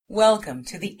Welcome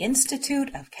to the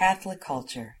Institute of Catholic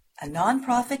Culture, a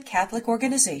nonprofit Catholic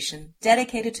organization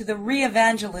dedicated to the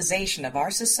re-evangelization of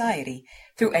our society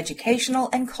through educational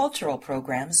and cultural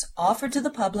programs offered to the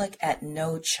public at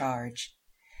no charge.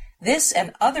 This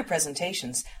and other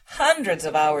presentations, hundreds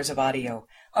of hours of audio,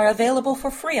 are available for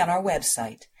free on our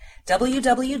website,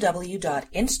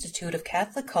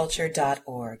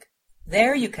 www.instituteofcatholicculture.org.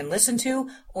 There you can listen to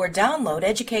or download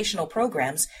educational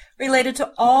programs related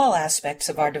to all aspects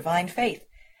of our divine faith,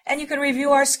 and you can review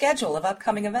our schedule of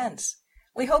upcoming events.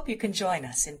 We hope you can join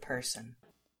us in person.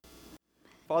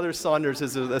 Father Saunders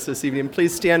is with us this evening.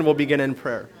 Please stand, we'll begin in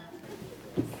prayer.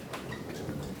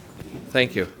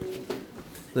 Thank you.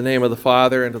 In the name of the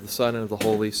Father, and of the Son, and of the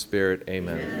Holy Spirit,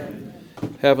 amen.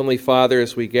 Heavenly Father,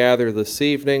 as we gather this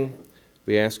evening,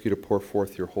 we ask you to pour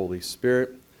forth your Holy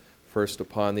Spirit, first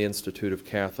upon the Institute of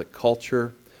Catholic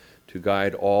Culture, to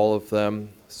guide all of them,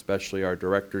 especially our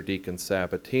director, Deacon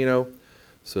Sabatino,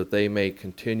 so that they may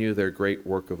continue their great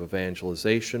work of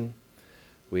evangelization.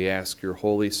 We ask your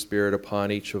Holy Spirit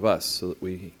upon each of us, so that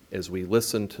we, as we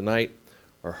listen tonight,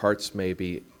 our hearts may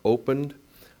be opened,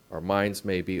 our minds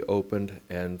may be opened,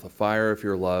 and the fire of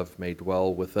your love may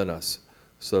dwell within us,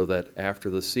 so that after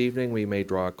this evening we may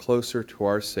draw closer to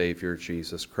our Savior,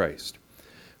 Jesus Christ.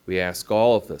 We ask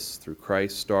all of this through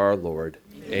Christ our Lord.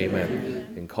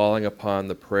 Amen. In calling upon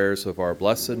the prayers of our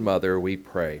Blessed Mother, we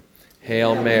pray.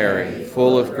 Hail Mary,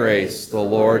 full of grace, the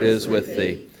Lord is with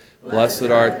thee. Blessed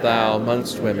art thou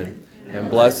amongst women, and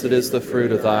blessed is the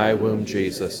fruit of thy womb,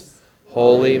 Jesus.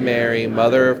 Holy Mary,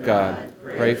 Mother of God,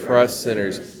 pray for us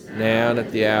sinners, now and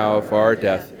at the hour of our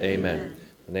death. Amen. In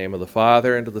the name of the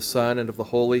Father, and of the Son, and of the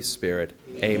Holy Spirit.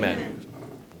 Amen.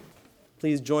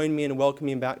 Please join me in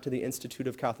welcoming back to the Institute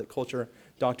of Catholic Culture,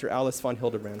 Dr. Alice von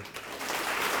Hildebrand.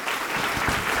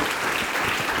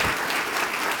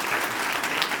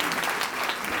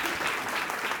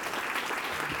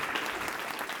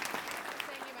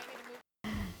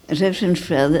 Reverend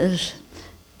Fathers,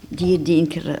 dear Dean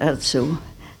Carazzo,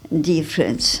 and dear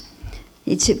friends,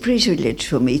 it's a privilege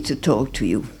for me to talk to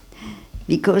you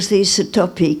because there is a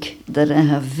topic that I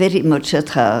have very much at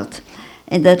heart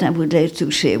and that I would like to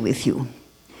share with you,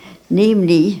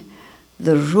 namely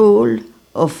the role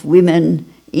of women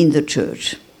in the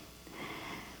church.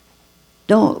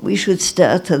 Now, we should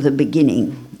start at the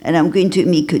beginning, and I'm going to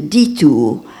make a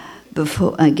detour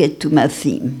before I get to my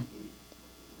theme.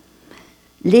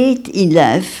 Late in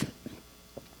life,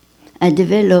 I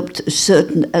developed a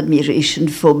certain admiration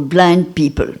for blind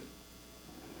people.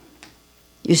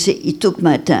 You see, it took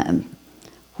my time.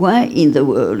 Why in the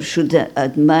world should I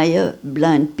admire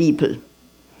blind people?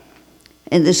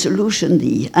 And the solution,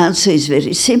 the answer is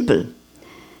very simple.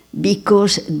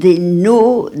 Because they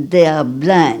know they are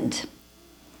blind.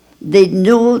 They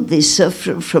know they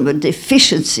suffer from a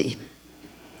deficiency.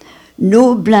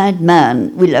 No blind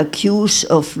man will accuse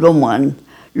of someone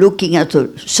looking at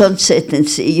a sunset and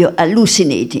say, "You're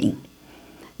hallucinating."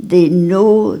 They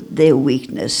know their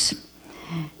weakness.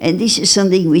 And this is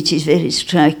something which is very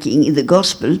striking in the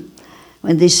gospel,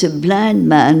 when there's a blind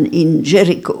man in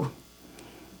Jericho,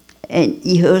 and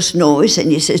he hears noise, and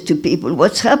he says to people,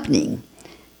 "What's happening?"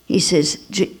 He says,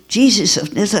 "Jesus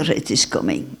of Nazareth is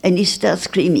coming." And he starts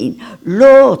screaming,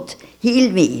 "Lord, heal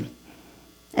me."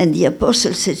 And the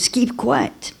apostle says, "Keep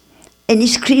quiet." And he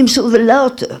screams all the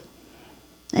louder.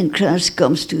 And Christ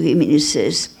comes to him and he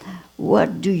says,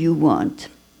 "What do you want?"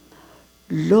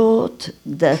 "Lord,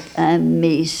 that I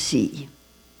may see."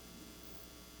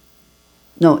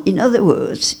 Now, in other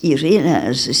words, he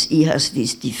realizes he has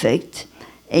this defect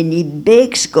and he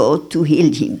begs God to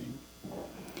heal him.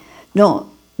 Now,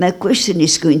 my question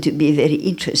is going to be a very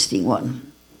interesting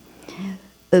one.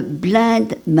 A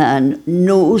blind man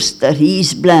knows that he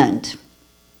is blind.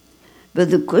 But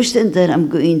the question that I'm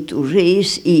going to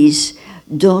raise is,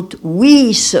 don't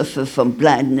we suffer from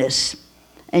blindness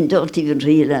and don't even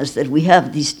realize that we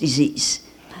have this disease?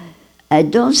 I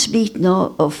don't speak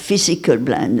now of physical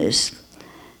blindness.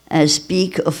 I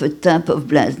speak of a type of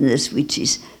blindness which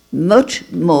is much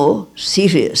more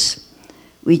serious,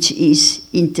 which is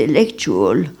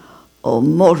intellectual or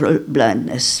moral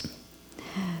blindness.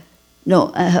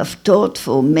 Now, I have taught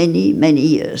for many, many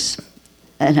years,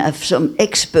 and I have some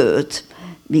expert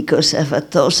because I've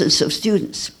had thousands of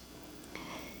students.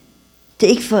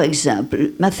 Take, for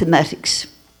example, mathematics.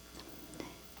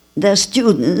 There are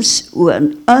students who are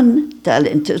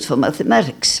untalented for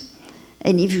mathematics.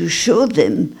 And if you show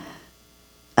them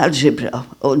algebra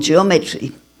or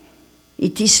geometry,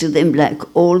 it is to them like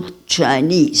old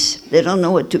Chinese. They don't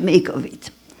know what to make of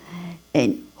it.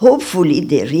 And hopefully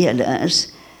they realize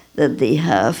that they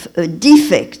have a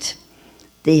defect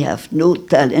they have no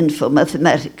talent for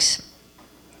mathematics.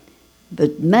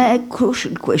 But my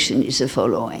crucial question is the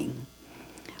following.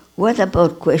 What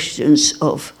about questions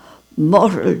of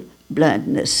moral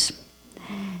blindness?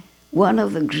 One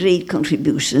of the great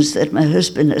contributions that my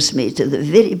husband has made at the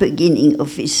very beginning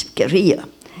of his career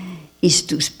is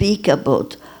to speak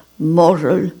about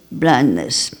moral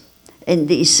blindness. And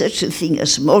there is such a thing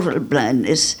as moral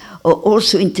blindness or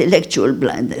also intellectual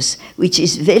blindness, which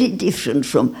is very different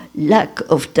from lack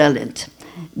of talent,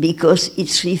 because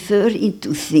it's referring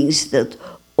to things that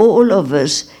all of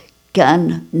us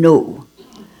can know,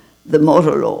 the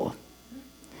moral law.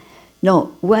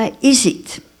 Now, why is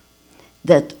it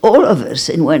that all of us,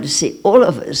 and when I say all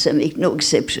of us, I make no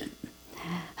exception,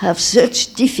 have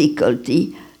such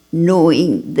difficulty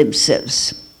knowing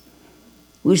themselves?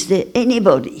 Was there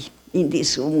anybody in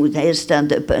this room who would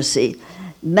stand up and say,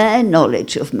 my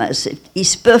knowledge of myself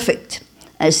is perfect.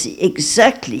 I see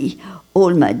exactly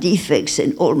all my defects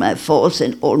and all my faults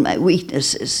and all my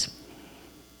weaknesses.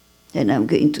 And I'm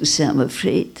going to say, I'm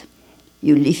afraid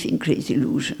you live in great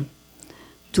illusion.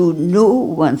 To know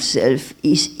oneself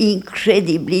is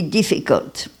incredibly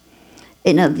difficult.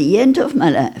 And at the end of my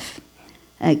life,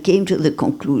 I came to the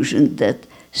conclusion that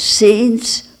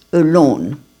saints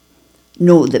alone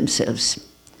know themselves.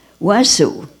 Why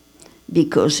so?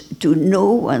 Because to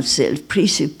know oneself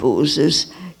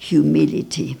presupposes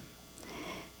humility.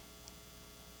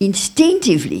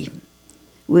 Instinctively,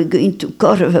 we're going to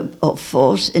cover up our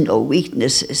faults and our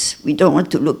weaknesses. We don't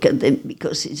want to look at them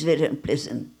because it's very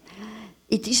unpleasant.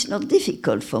 It is not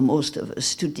difficult for most of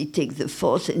us to detect the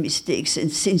faults and mistakes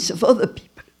and sins of other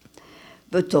people.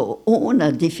 But our own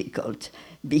are difficult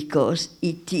because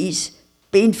it is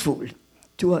painful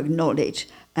to acknowledge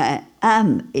I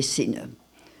am a sinner.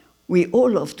 We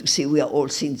all love to say we are all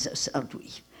sinners, aren't we?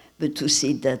 But to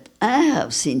say that I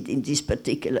have sinned in this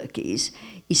particular case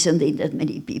is something that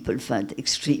many people find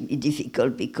extremely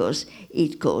difficult because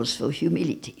it calls for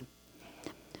humility.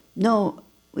 Now,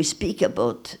 we speak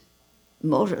about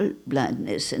moral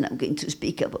blindness, and I'm going to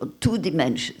speak about two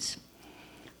dimensions.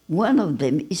 One of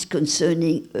them is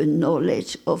concerning a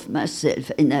knowledge of myself,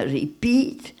 and I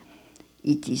repeat,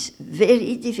 it is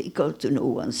very difficult to know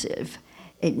oneself,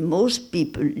 and most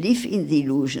people live in the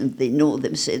illusion they know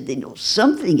themselves, they know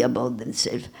something about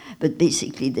themselves, but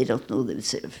basically they don't know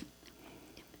themselves.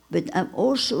 But I'm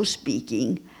also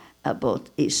speaking about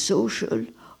a social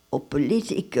or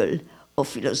political or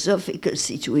philosophical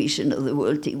situation of the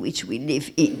world in which we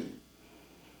live in.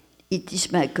 It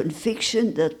is my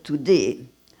conviction that today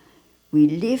we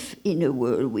live in a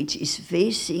world which is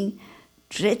facing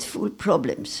dreadful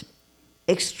problems,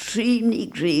 extremely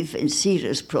grave and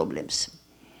serious problems.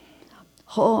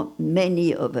 How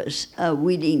many of us are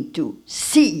willing to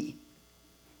see?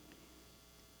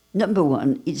 Number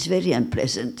one, it's very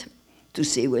unpleasant to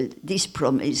say, well, this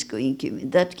problem is going to be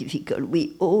that difficult.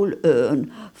 We all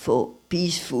yearn for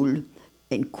peaceful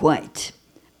and quiet.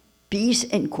 Peace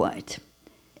and quiet.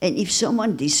 And if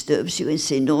someone disturbs you and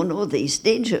say, no, there is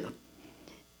danger,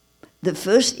 the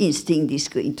first instinct is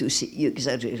going to say, you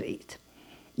exaggerate.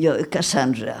 You're a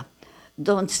Cassandra.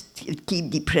 Don't keep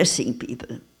depressing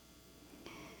people.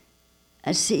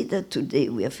 I say that today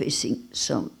we are facing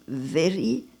some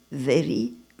very,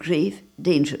 very grave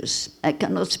dangers. I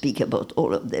cannot speak about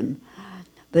all of them,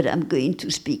 but I'm going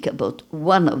to speak about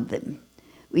one of them,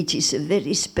 which is a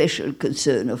very special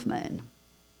concern of mine.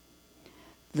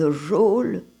 The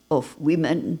role of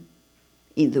women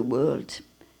in the world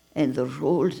and the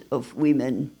role of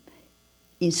women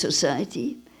in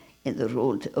society and the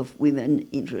role of women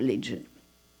in religion.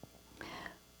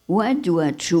 Why do I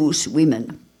choose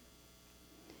women?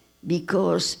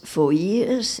 Because for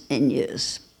years and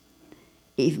years,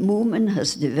 a movement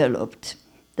has developed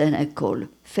that I call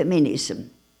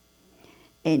feminism.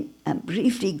 And I'm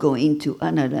briefly going to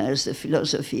analyze the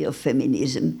philosophy of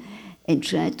feminism and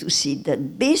try to see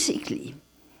that basically,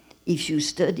 if you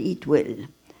study it well,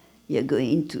 you're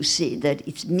going to see that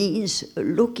it means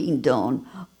looking down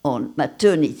on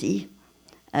maternity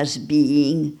as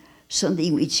being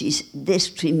something which is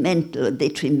detrimental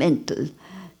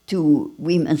to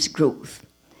women's growth.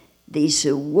 There's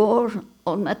a war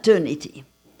on maternity.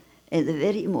 At the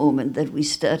very moment that we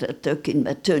start attacking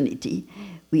maternity,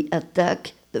 we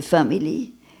attack the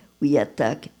family, we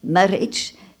attack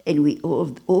marriage, and we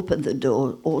open the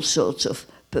door all sorts of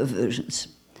perversions.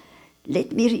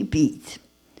 Let me repeat,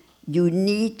 you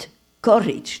need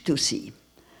courage to see,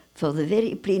 for the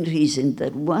very plain reason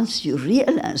that once you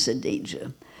realize the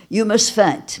danger, you must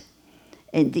fight.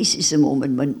 And this is a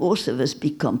moment when most of us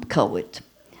become cowards.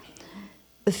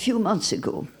 A few months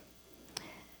ago,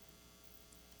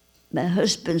 my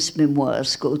husband's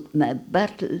memoirs called My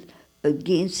Battle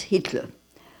Against Hitler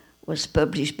was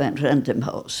published by Random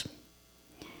House.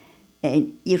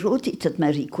 And he wrote it at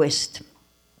my request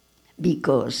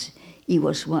because he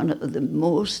was one of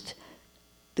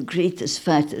the greatest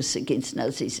fighters against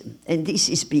Nazism. And this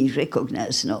is being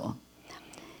recognized now.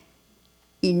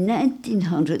 In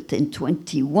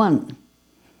 1921,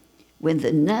 when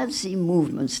the Nazi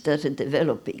movement started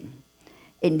developing,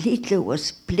 and Hitler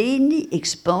was plainly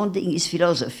expounding his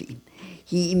philosophy,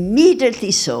 he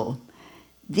immediately saw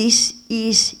this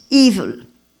is evil.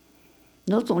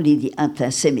 Not only the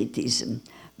anti-Semitism,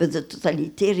 but the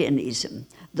totalitarianism,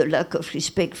 the lack of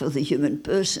respect for the human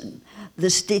person, the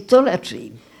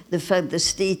statolatry, the fact the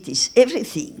state is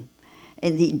everything,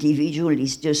 and the individual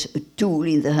is just a tool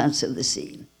in the hands of the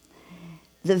same.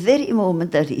 The very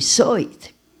moment that he saw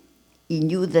it, he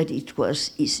knew that it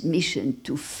was his mission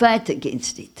to fight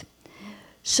against it.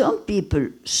 Some people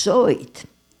saw it,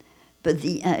 but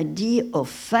the idea of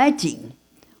fighting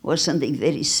was something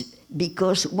very,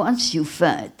 because once you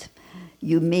fight,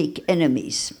 you make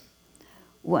enemies.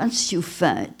 Once you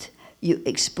fight, you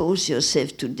expose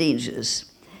yourself to dangers.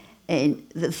 And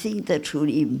the thing that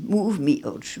truly moved me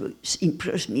or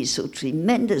impressed me so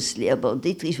tremendously about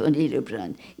Dietrich von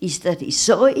Hildebrand is that he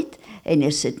saw it and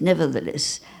he said,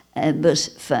 nevertheless, I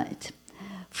must fight.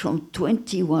 From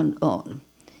 21 on,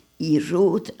 he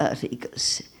wrote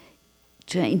articles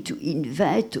trying to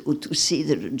invite or to see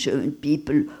the German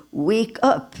people wake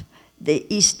up. There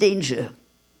is danger.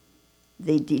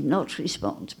 They did not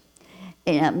respond.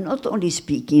 And I'm not only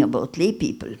speaking about lay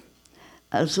people,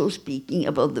 also speaking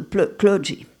about the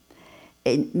clergy.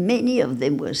 And many of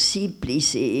them were simply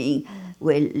saying,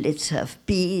 well, let's have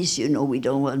peace, we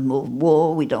don't want more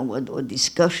war, we don't want more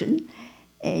discussion.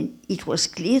 And it was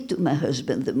clear to my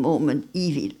husband the moment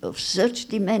evil of such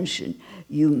dimension,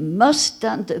 you must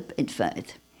stand up and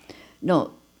fight.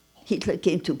 No, Hitler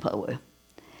came to power.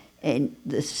 And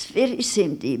the very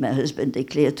same day, my husband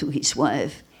declared to his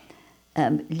wife,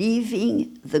 I'm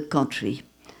leaving the country.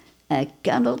 I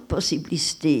cannot possibly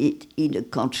stay in a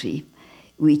country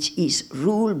which is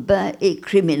ruled by a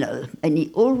criminal. And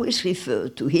he always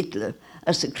referred to Hitler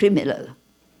as a criminal.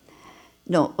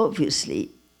 Now,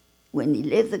 obviously, when he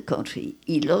left the country,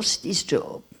 he lost his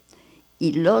job,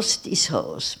 he lost his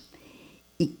house,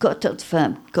 he cut out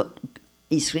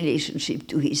his relationship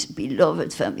to his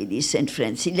beloved families and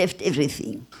friends. He left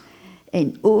everything.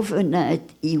 And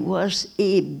overnight, he was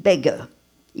a beggar.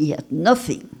 He had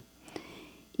nothing.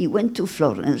 He went to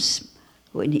Florence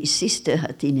when his sister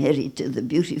had inherited the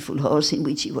beautiful house in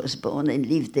which he was born and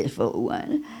lived there for a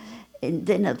while. And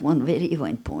then at one very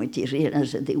point, he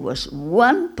realized that there was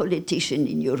one politician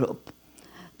in Europe,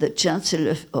 the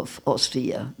Chancellor of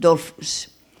Austria, Dollfuss,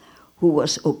 who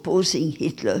was opposing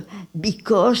Hitler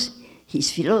because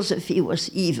his philosophy was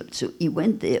evil. So he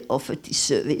went there, offered his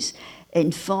service,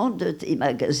 and founded a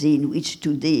magazine which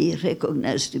today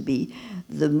recognized to be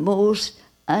the most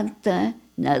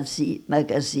anti-Nazi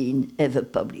magazine ever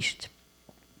published.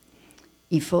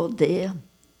 He fought there,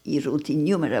 he wrote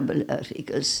innumerable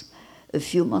articles. A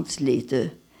few months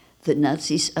later, the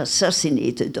Nazis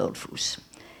assassinated Dollfuss.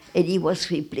 And he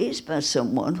was replaced by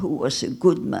someone who was a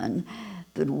good man,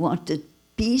 but wanted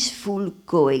peaceful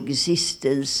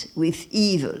coexistence with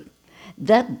evil.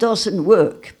 That doesn't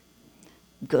work,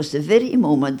 because the very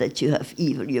moment that you have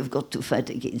evil, you've got to fight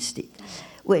against it.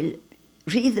 Well,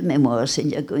 read the memoirs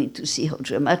and you're going to see how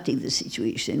dramatic the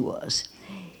situation was.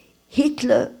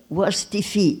 Hitler was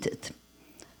defeated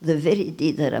the very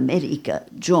day that America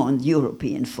joined the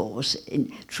European force,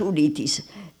 and truly it is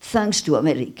thanks to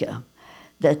America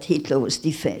that Hitler was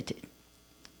defeated.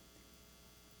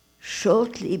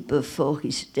 Shortly before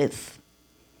his death,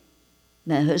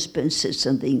 my husband said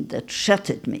something that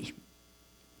shattered me.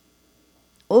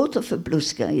 Out of a blue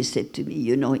sky, he said to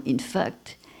me, in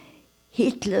fact,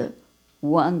 Hitler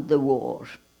won the war.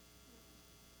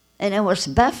 And I was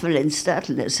baffled and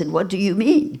startled. I said, what do you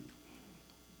mean?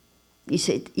 He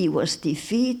said, he was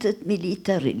defeated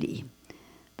militarily,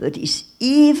 but his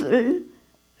evil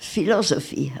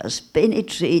philosophy has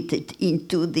penetrated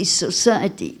into this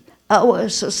society, our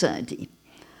society,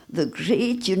 the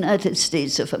great United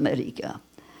States of America,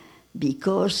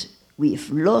 because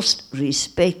we've lost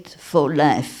respect for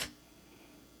life.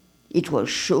 It was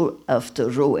sure after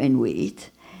Roe and Wade,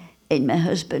 and my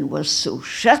husband was so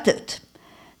shattered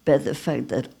by the fact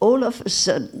that all of a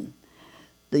sudden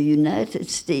the United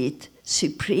States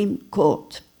Supreme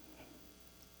Court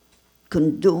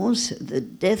condones the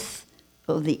death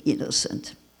of the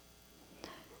innocent.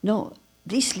 Now,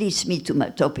 this leads me to my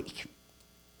topic.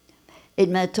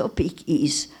 And my topic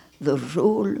is the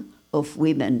role of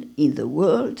women in the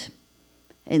world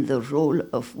and the role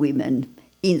of women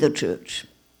in the church.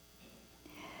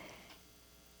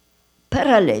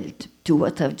 Parallel to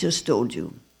what I've just told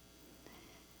you,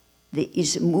 there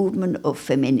is a movement of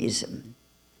feminism.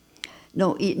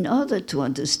 Now, in order to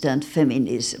understand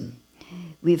feminism,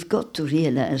 we've got to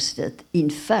realize that, in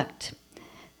fact,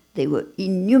 there were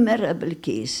innumerable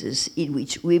cases in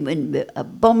which women were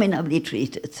abominably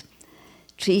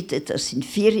treated as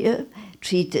inferior,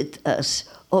 treated as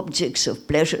objects of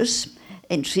pleasures,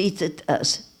 and treated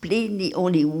as plainly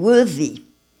only worthy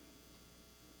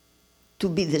to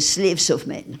be the slaves of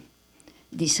men.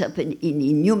 This happened in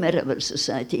innumerable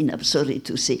society, and I'm sorry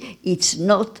to say, it's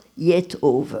not yet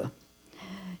over.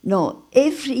 No,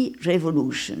 every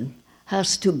revolution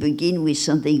has to begin with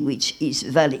something which is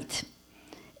valid.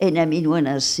 And I mean, when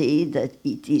I say that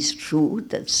it is true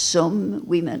that some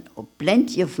women, or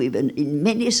plenty of women in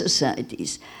many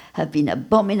societies, have been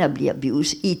abominably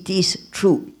abused, it is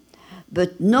true.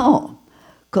 But now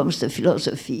comes the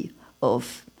philosophy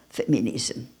of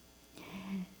feminism.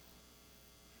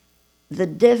 The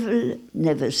devil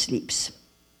never sleeps,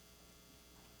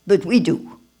 but we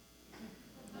do.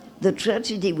 The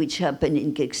tragedy which happened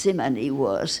in Gethsemane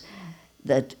was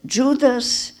that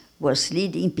Judas was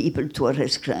leading people to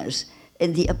arrest Christ,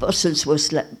 and the apostles were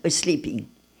sleeping.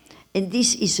 And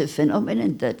this is a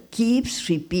phenomenon that keeps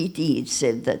repeating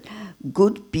itself, that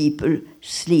good people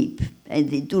sleep, and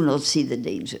they do not see the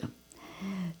danger.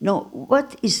 Now,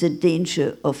 what is the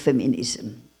danger of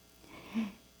feminism?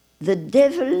 The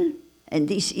devil, and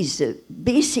this is the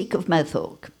basic of my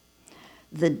talk,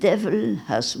 the devil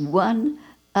has one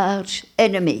arch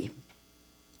enemy,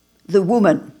 the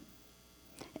woman.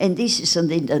 And this is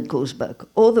something that goes back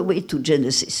all the way to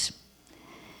Genesis.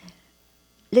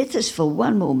 Let us for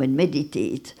one moment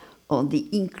meditate on the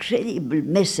incredible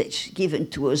message given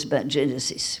to us by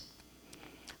Genesis.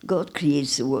 God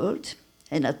creates the world,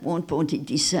 and at one point he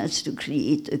decides to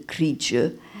create a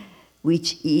creature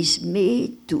which is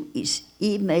made to his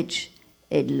image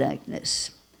and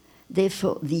likeness.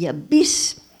 Therefore, the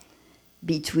abyss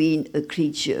between a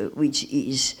creature which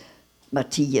is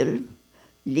material,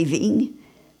 living,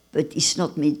 but is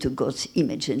not made to God's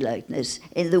image and likeness,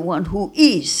 and the one who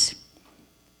is.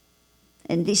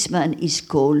 And this man is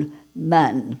called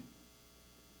man.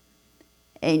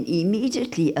 And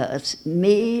immediately as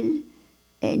male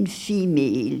and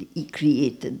female, he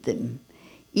created them,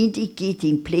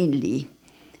 indicating plainly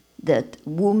that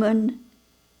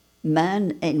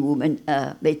man and woman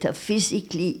are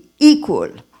metaphysically equal.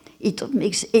 It don't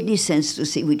make any sense to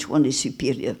say which one is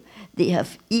superior. They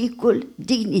have equal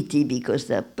dignity because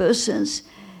they are persons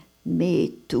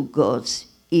made to God's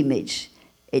image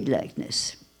and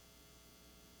likeness.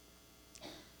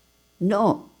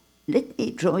 Now, let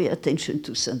me draw your attention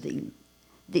to something.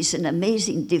 There's an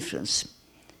amazing difference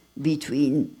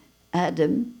between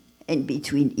Adam and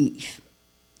between Eve.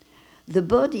 The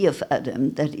body of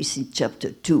Adam, that is in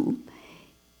chapter 2,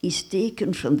 is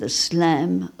taken from the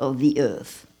slime of the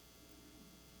earth.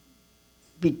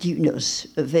 Bituminous,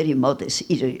 a very modest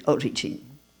origin.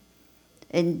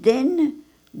 And then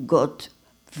God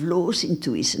blows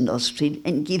into his nostril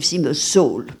and gives him a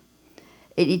soul.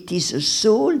 And it is a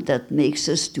soul that makes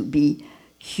us to be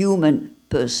human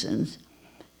persons,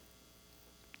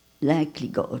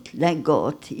 like God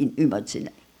in Umatzina.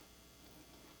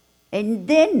 And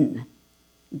then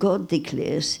God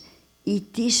declares,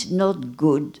 it is not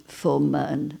good for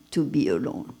man to be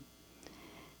alone.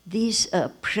 These are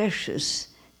precious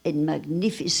and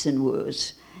magnificent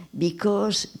words,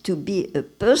 because to be a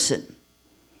person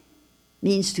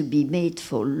means to be made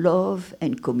for love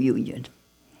and communion.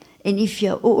 And if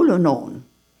you're all alone,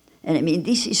 and I mean,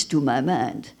 this is to my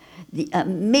mind the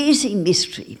amazing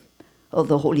mystery of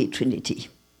the Holy Trinity.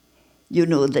 You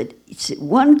know that it's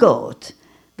one God,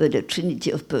 but a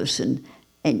trinity of person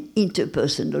and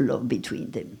interpersonal love between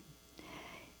them.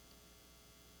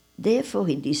 Therefore,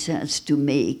 he decides to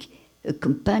make a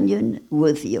companion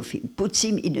worthy of him, puts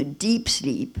him in a deep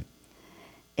sleep,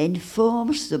 and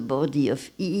forms the body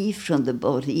of Eve from the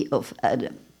body of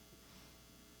Adam.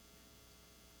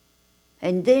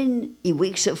 And then he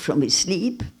wakes up from his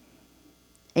sleep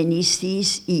and he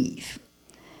sees Eve.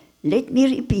 Let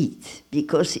me repeat,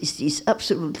 because it is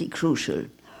absolutely crucial.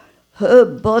 Her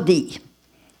body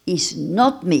is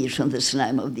not made from the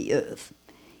slime of the earth.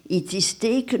 It is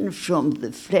taken from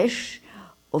the flesh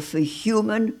of a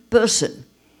human person,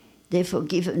 therefore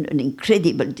given an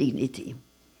incredible dignity.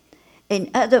 And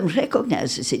Adam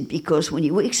recognizes it, because when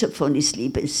he wakes up from his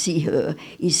sleep and sees her,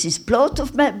 he says, blood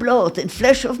of my blood and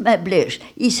flesh of my flesh.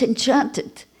 He's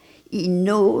enchanted. He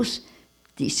knows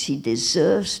she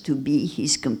deserves to be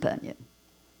his companion.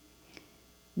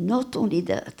 Not only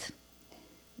that,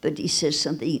 but he says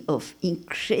something of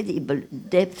incredible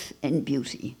depth and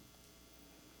beauty.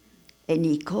 And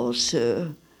he calls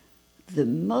her the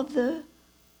mother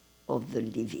of the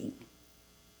living.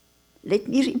 Let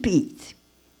me repeat.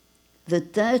 The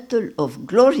title of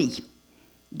glory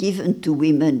given to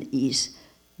women is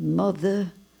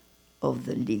Mother of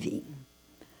the Living.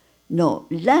 Now,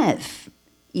 life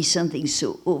is something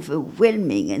so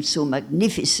overwhelming and so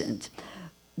magnificent.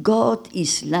 God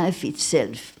is life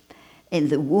itself, and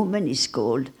the woman is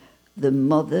called the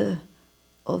Mother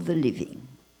of the Living.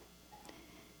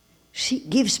 She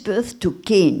gives birth to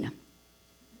Cain.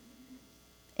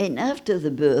 And after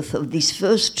the birth of this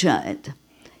first child,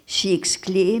 she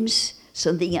exclaims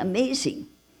something amazing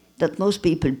that most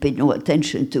people pay no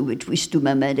attention to, which is to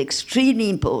my mind extremely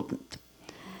important.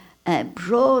 I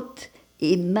brought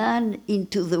a man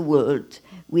into the world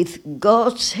with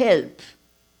God's help.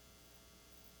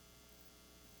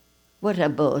 What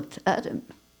about Adam?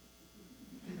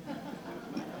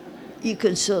 You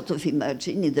can sort of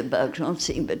imagine in the background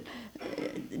saying, but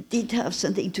did have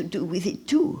something to do with it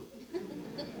too.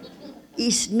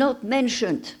 Is not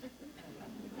mentioned.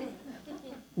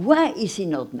 Why is he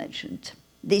not mentioned?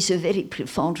 There's a very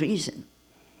profound reason.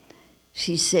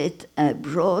 She said, I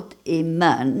brought a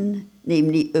man,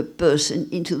 namely a person,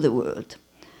 into the world.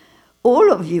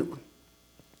 All of you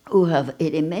who have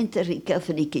elementary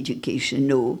Catholic education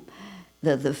know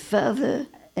that the father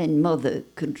and mother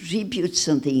contribute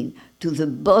something to the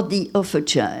body of a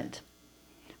child.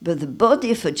 But the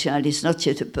body of a child is not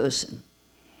yet a person.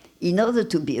 In order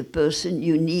to be a person,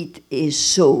 you need a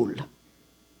soul.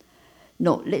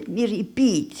 Now, let me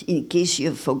repeat, in case you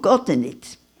have forgotten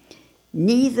it.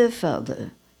 Neither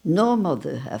father nor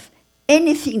mother have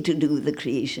anything to do with the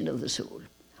creation of the soul.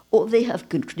 All they have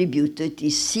contributed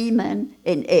is semen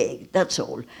and egg, that's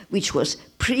all, which was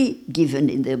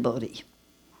pre-given in their body.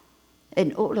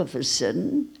 And all of a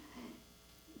sudden,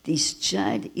 this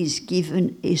child is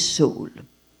given a soul.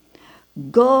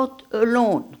 God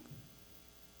alone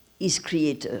is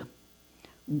creator.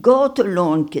 God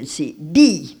alone can say,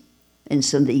 be, and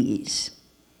something is.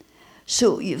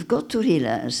 So you've got to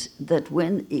realize that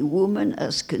when a woman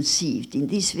has conceived, in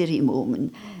this very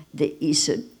moment, there is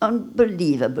an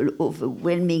unbelievable,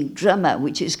 overwhelming drama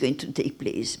which is going to take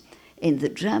place. And the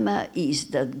drama is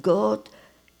that God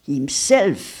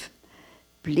himself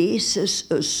places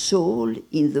a soul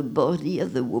in the body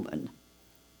of the woman.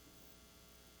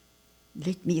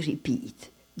 Let me repeat.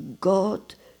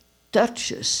 God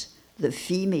touches the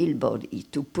female body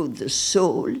to put the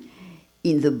soul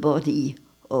in the body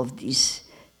of this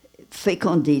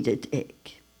fecundated egg.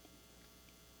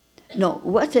 Now,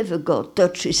 whatever God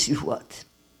touches is what?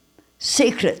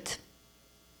 Sacred.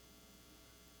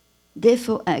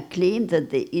 Therefore, I claim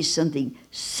that there is something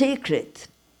sacred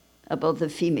about the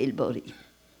female body.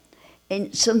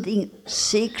 And something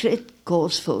sacred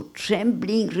calls for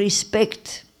trembling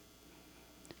respect.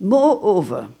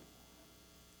 Moreover,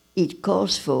 it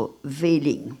calls for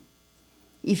veiling.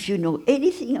 If you know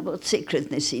anything about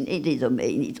sacredness in any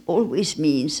domain, it always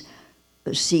means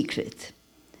a secret.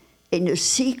 And a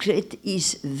secret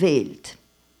is veiled.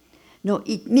 Now,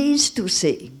 it means to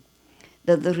say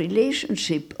that the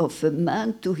relationship of a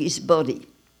man to his body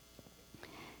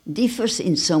differs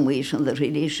in some ways from the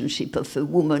relationship of a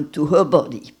woman to her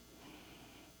body,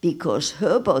 because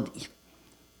her body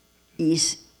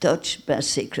is touched by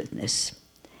sacredness.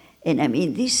 And I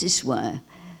mean, this is why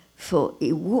for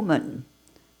a woman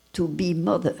to be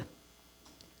mother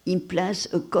implies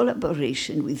a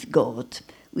collaboration with God,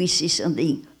 which is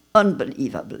something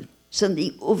unbelievable,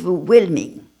 something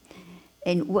overwhelming.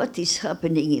 And what is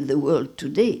happening in the world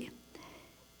today,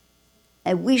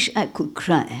 I wish I could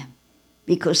cry,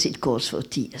 because it calls for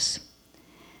tears.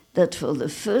 That for the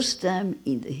first time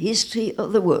in the history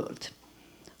of the world,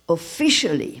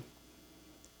 officially,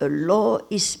 a law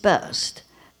is passed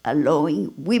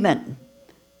allowing women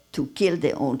to kill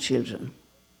their own children.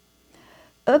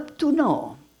 Up to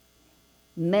now,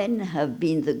 men have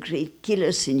been the great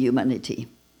killers in humanity.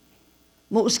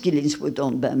 Most killings were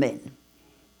done by men,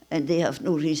 and they have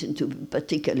no reason to be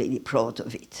particularly proud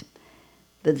of it.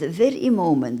 But the very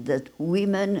moment that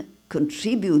women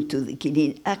contribute to the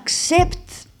killing,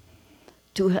 accept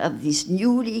to have this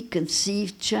newly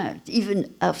conceived child,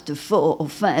 even after 4 or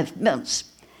 5 months,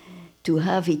 to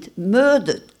have it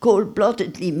murdered,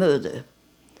 cold-bloodedly murdered,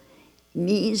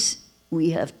 means we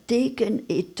have taken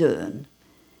a turn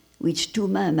which, to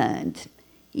my mind,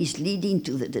 is leading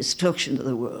to the destruction of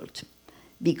the world,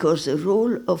 because the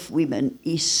role of women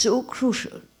is so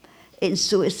crucial and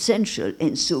so essential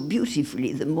and so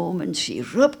beautifully the moment she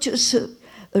ruptures a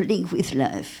link with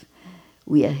life,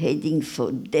 we are heading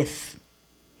for death.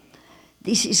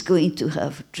 This is going to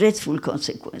have dreadful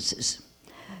consequences.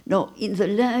 Now, in the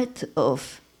light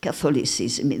of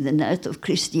Catholicism, in the light of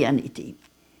Christianity,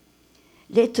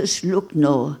 let us look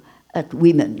now at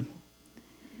women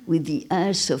with the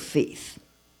eyes of faith.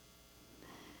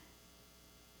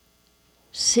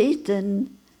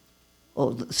 Satan,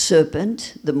 or the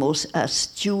serpent, the most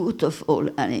astute of all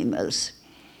animals,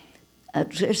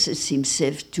 addresses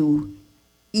himself to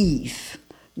Eve,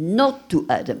 not to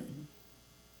Adam.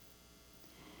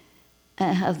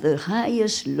 I have the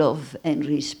highest love and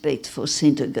respect for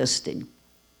St. Augustine,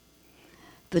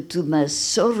 but to my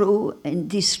sorrow and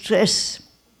distress,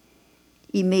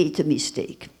 he made a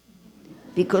mistake.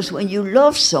 Because when you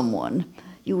love someone,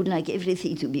 you would like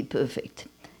everything to be perfect.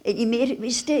 And he made a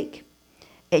mistake.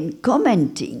 And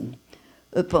commenting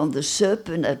upon the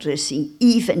serpent addressing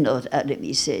Eve and not Adam,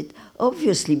 he said,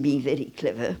 obviously being very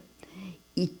clever,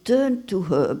 he turned to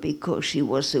her because she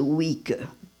was a weaker.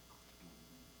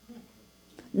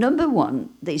 Number one,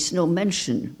 there is no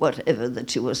mention whatever that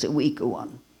she was a weaker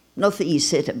one. Nothing is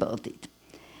said about it.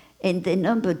 And then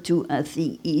number two, I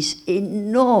think, is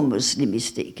enormously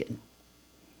mistaken.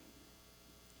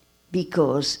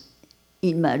 Because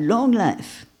in my long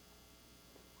life,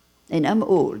 and I'm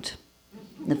old,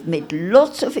 I've made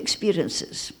lots of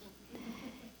experiences,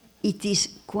 it is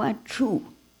quite true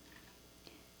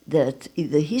that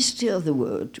in the history of the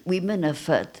world, women have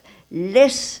had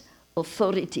less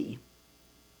authority,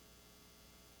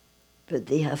 but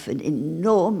they have an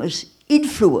enormous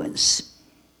influence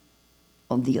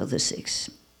on the other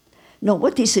sex. Now,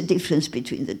 what is the difference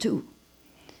between the two?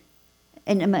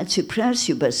 And I might surprise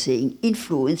you by saying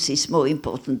influence is more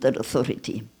important than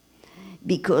authority,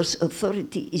 because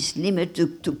authority is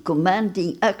limited to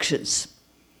commanding actions.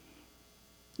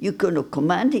 You cannot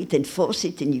command it and force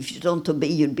it, and if you don't obey,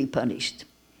 you'll be punished.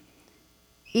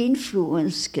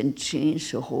 Influence can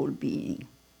change a whole being.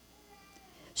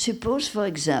 Suppose, for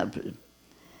example,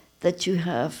 that you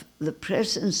have the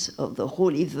presence of the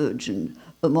Holy Virgin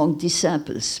among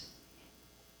disciples.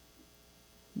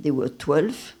 There were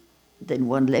 12, then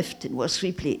one left and was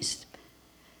replaced.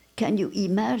 Can you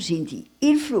imagine the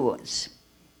influence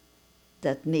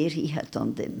that Mary had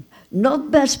on them?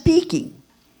 Not by speaking,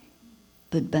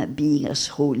 but by being as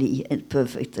holy and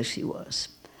perfect as she was.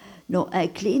 Now, I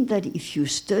claim that if you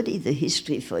study the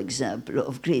history, for example,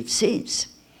 of great saints,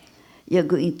 you're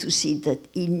going to see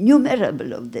that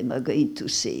innumerable of them are going to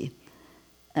say,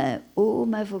 I owe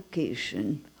my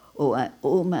vocation or I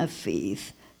owe my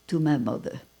faith to my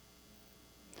mother.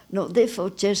 Now, therefore,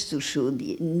 just to show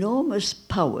the enormous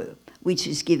power which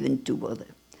is given to mother.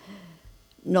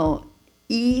 Now,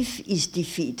 Eve is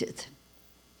defeated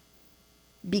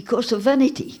because of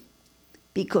vanity,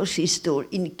 because she's told,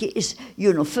 in case,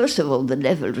 first of all, the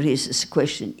devil raises a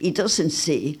question. He doesn't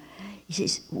say, he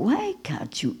says, why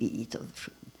can't you eat of the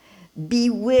fruit?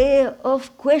 Beware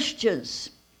of questions.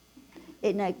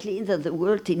 And I claim that the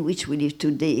world in which we live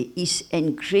today is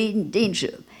in great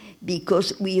danger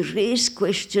because we raise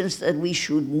questions that we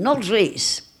should not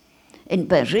raise. And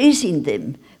by raising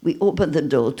them, we open the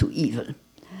door to evil.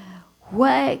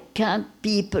 Why can't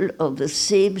people of the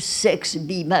same sex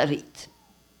be married?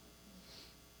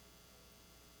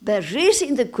 By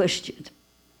raising the question,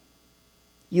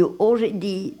 you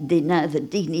already deny the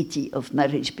dignity of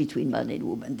marriage between man and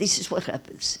woman. This is what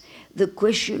happens. The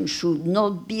question should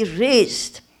not be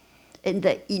raised. And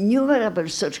there are innumerable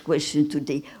such questions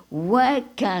today. Why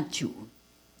can't you?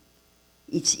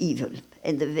 It's evil.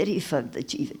 And the very fact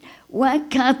that evil. Why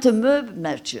can't a murder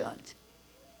my child?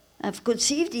 I've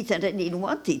conceived it and I didn't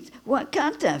want it. Why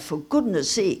can't I? For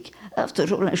goodness sake.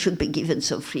 After all, I should be given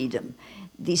some freedom.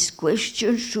 This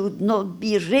question should not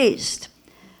be raised.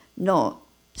 No,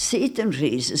 Satan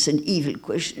raises an evil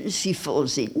question. She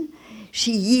falls in.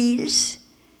 She yields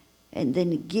and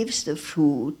then gives the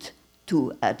fruit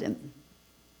to Adam.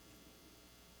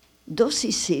 Does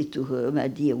he say to her, my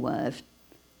dear wife,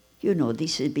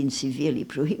 this has been severely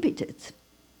prohibited.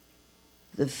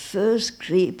 The first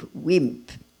grape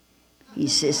wimp, he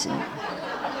says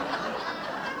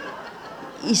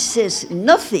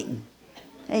nothing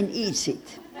and eats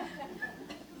it.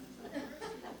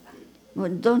 Well,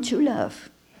 don't you laugh?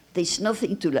 There's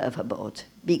nothing to laugh about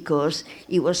because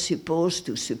he was supposed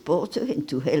to support her and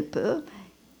to help her.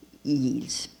 He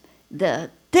yields. They're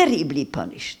terribly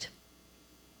punished.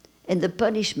 And the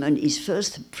punishment is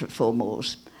first and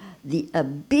foremost the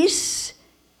abyss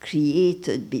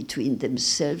created between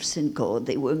themselves and God.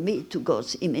 They were made to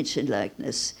God's image and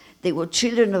likeness. They were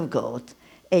children of God,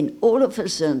 And all of a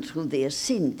sudden, through their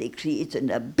sin, they create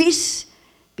an abyss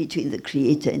between the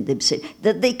Creator and themselves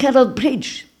that they cannot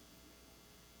bridge.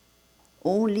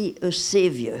 Only a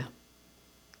Savior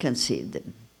can save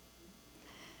them.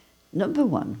 Number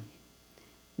one.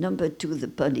 Number two, the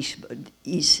punishment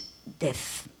is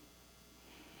death.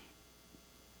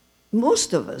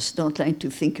 Most of us don't like to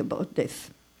think about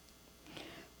death.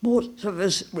 Most of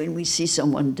us, when we see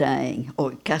someone dying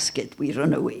or a casket, we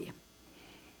run away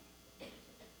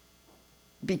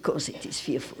because it is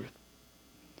fearful.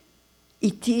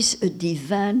 It is a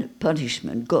divine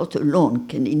punishment. God alone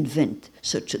can invent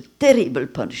such a terrible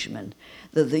punishment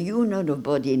that the union of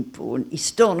body and bone is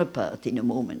torn apart in a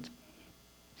moment.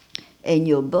 And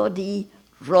your body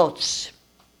rots.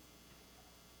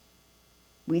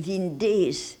 Within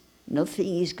days,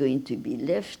 nothing is going to be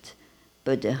left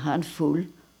but a handful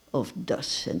of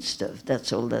dust and stuff.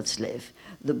 That's all that's left.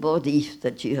 The body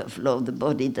that you have loved, the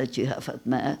body that you have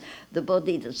admired, the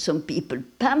body that some people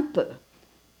pamper,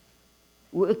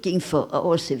 working for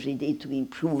hours every day to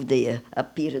improve their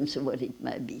appearance or what it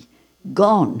might be.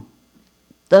 Gone.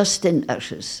 Dust and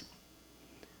ashes.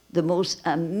 The most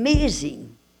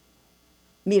amazing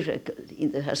miracle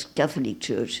in the Catholic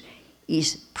Church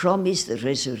is promised the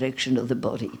resurrection of the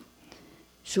body.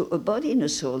 So a body and a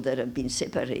soul that have been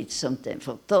separated sometimes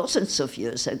for thousands of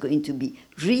years are going to be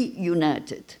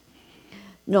reunited.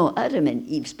 No, Adam and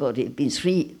Eve's body have been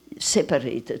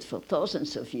separated for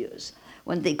thousands of years.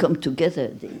 When they come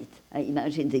together, I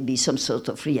imagine there'll be some sort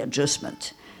of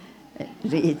readjustment.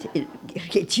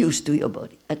 Get used to your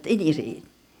body. At any rate,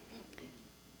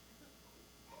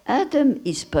 Adam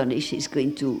is punished. He's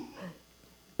going to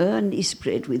earn his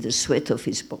bread with the sweat of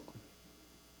his brow,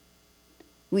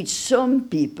 which some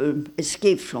people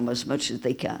escape from as much as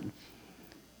they can.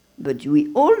 But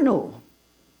we all know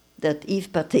that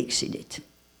Eve partakes in it.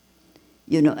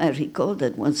 You know, I recall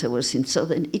that once I was in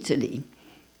southern Italy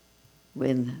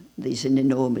when there's an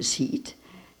enormous heat,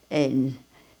 and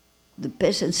the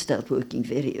peasants start working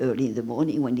very early in the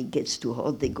morning. When it gets too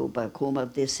hot, they go back home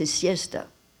at their siesta.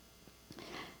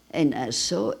 And I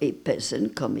saw a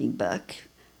peasant coming back,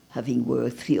 having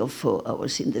worked 3 or 4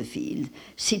 hours in the field,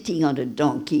 sitting on a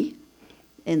donkey,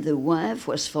 and the wife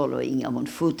was following him on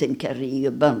foot and carrying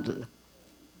a bundle.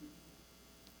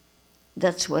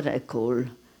 That's what I call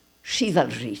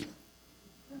chivalry.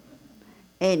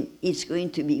 And it's going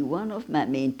to be one of my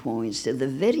main points, that the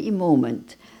very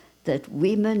moment that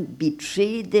women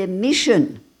betray their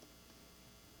mission,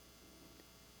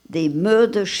 they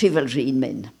murder chivalry in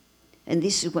men. And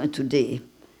this is why today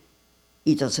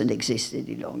it doesn't exist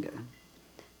any longer.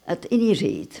 At any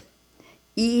rate,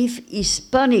 Eve is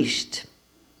punished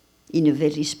in a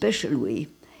very special way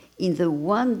in the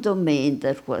one domain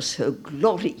that was her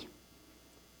glory,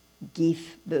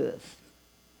 give birth.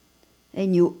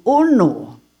 And you all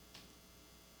know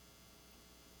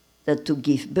that to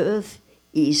give birth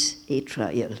is a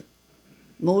trial.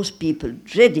 Most people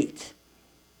dread it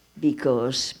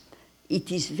because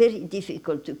it is very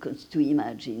difficult to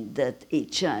imagine that a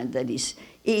child that is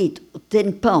 8 or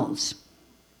 10 pounds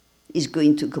is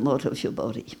going to come out of your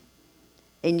body.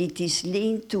 And it is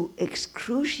linked to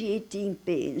excruciating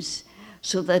pains,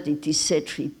 so that it is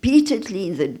said repeatedly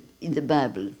in the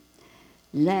Bible,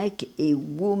 like a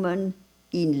woman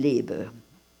in labor.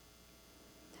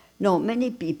 Now,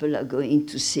 many people are going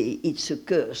to say it's a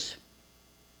curse.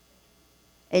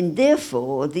 And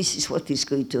therefore, this is what is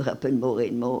going to happen more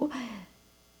and more.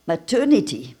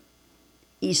 Maternity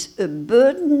is a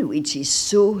burden which is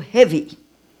so heavy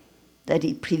that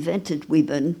it prevented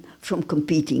women from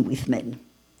competing with men.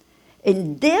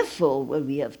 And therefore, what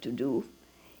we have to do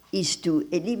is to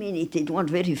eliminate it one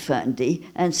very fine day,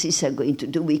 and sis are going to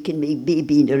do, we can make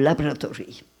baby in a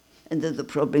laboratory. And then the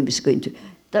problem is going to,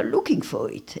 they're looking for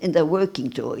it, and they're working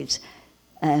towards it.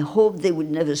 I hope they will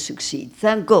never succeed.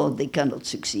 Thank God they cannot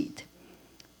succeed.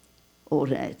 All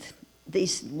right.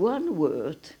 There's one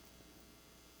word.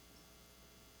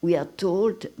 We are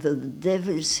told that the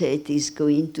devil said is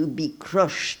going to be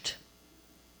crushed.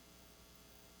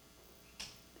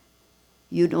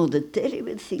 You know the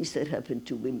terrible things that happen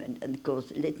to women, and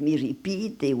because, let me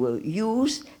repeat, they were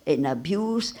used and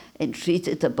abused and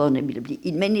treated abominably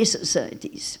in many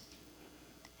societies.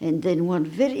 And then one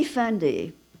very fine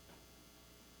day,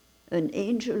 an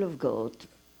angel of God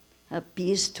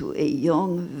appears to a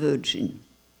young virgin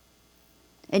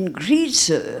and greets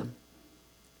her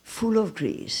full of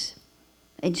grace.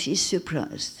 And she's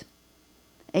surprised.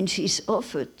 And she's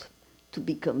offered to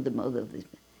become the mother of the...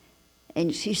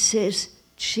 And she says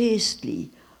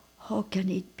chastely, how can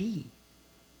it be?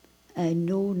 I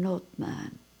know not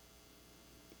man.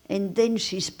 And then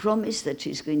she's promised that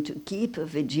she's going to keep her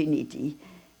virginity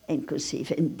and conceive.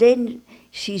 And then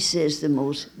she says the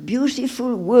most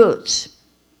beautiful words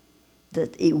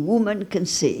that a woman can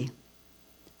say,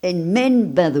 and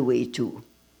men, by the way, too.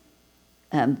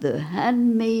 "I'm the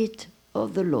handmaid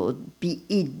of the Lord, be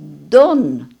it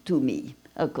done to me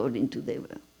according to thy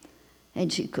word."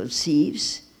 And she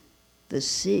conceives the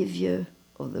Savior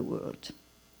of the world.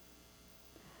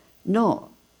 Now,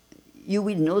 you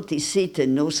will notice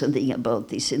Satan knows something about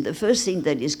this, and the first thing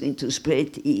that is going to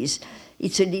spread is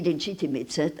it's an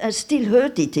illegitimate sect. I still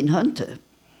heard it in Hunter.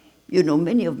 You know,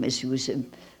 many of Messieurs,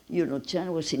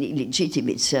 Chan was an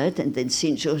illegitimate sect, and then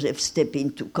St. Joseph stepped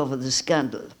in to cover the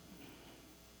scandal.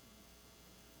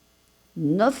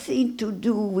 Nothing to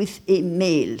do with a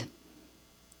male.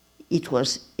 It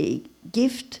was a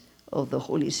gift of the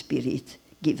Holy Spirit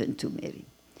given to Mary.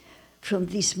 From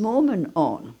this moment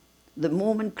on, the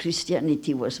moment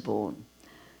Christianity was born,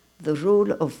 the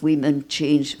role of women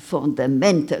changed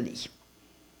fundamentally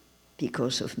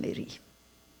because of Mary.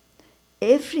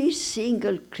 Every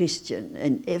single Christian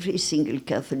and every single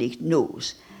Catholic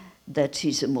knows that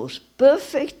she's the most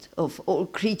perfect of all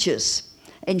creatures,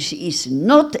 and she is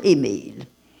not a male,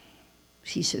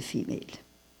 she's a female.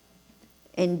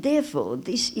 And therefore,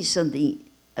 this is something,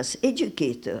 as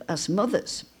educators, as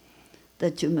mothers,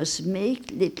 that you must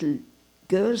make little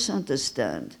girls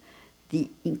understand the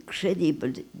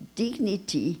incredible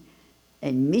dignity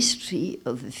and mystery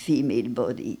of the female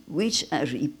body, which, I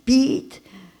repeat,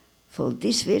 for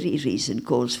this very reason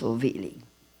calls for veiling.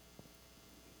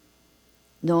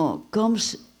 Now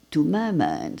comes to my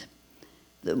mind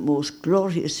the most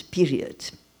glorious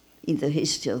period in the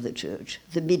history of the Church,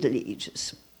 the Middle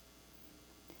Ages.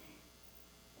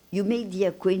 You make the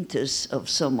acquaintance of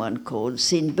someone called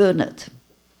Saint Bernard,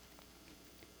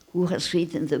 who has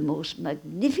written the most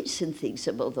magnificent things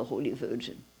about the Holy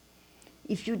Virgin.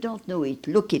 If you don't know it,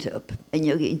 look it up, and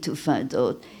you're going to find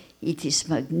out it is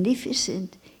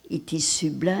magnificent, it is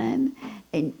sublime,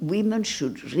 and women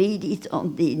should read it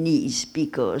on their knees,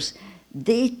 because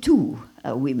they too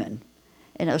are women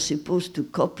and are supposed to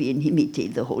copy and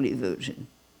imitate the Holy Virgin.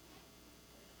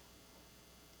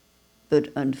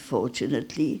 But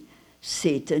unfortunately,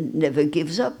 Satan never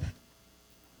gives up.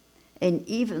 And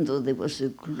even though there was a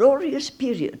glorious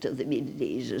period of the Middle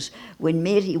Ages when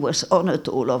Mary was honored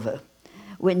all over,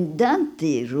 when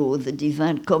Dante wrote the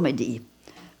Divine Comedy,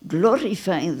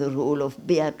 glorifying the role of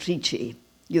Beatrice,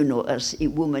 as a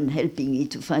woman helping me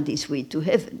to find his way to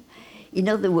heaven. In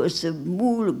other words, the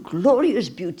more glorious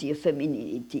beauty of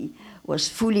femininity was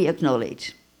fully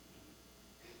acknowledged.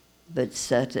 But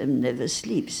Satan never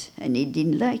sleeps, and he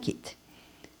didn't like it.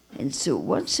 And so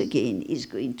once again, he's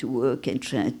going to work and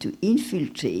try to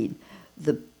infiltrate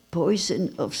the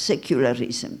poison of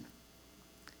secularism.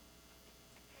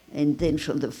 And then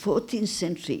from the 14th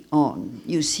century on,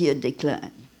 you see a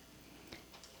decline.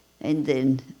 And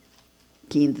then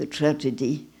came the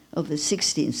tragedy of the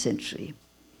 16th century,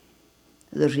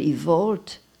 the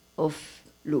revolt of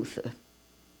Luther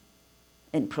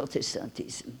and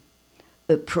Protestantism,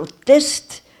 a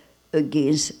protest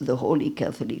against the Holy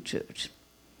Catholic Church.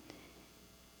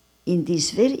 In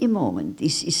this very moment,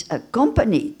 this is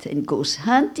accompanied and goes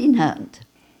hand in hand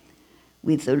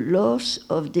with the loss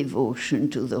of devotion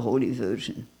to the Holy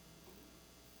Virgin.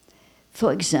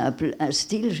 For example, I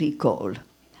still recall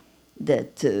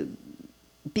that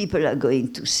people are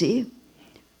going to say,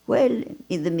 well,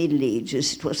 in the Middle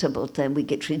Ages, it was about time we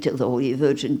get rid of the Holy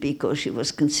Virgin because she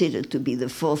was considered to be the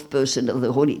fourth person of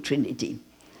the Holy Trinity.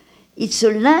 It's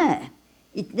a lie.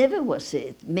 It never was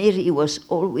said. Mary was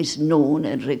always known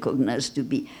and recognized to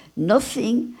be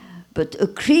nothing but a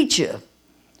creature,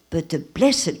 but a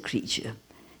blessed creature,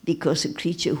 because a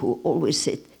creature who always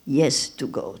said yes to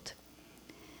God.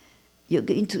 You're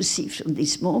going to see from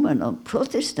this moment on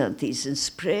Protestantism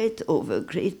spread over a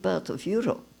great part of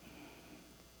Europe.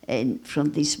 And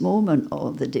from this moment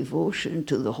on, the devotion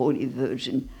to the Holy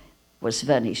Virgin was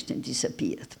vanished and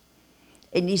disappeared.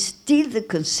 And it's still the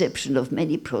conception of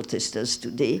many Protestants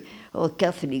today, or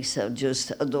Catholics are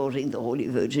just adoring the Holy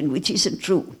Virgin, which isn't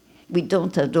true. We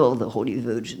don't adore the Holy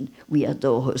Virgin, we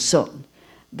adore her Son.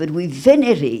 But we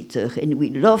venerate her and we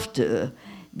loved her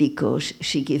because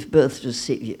she gave birth to the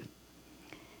Savior.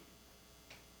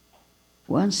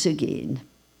 Once again,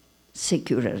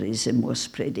 secularism was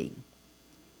spreading.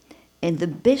 And the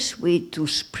best way to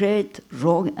spread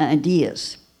wrong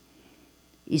ideas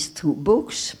is through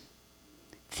books,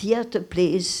 theater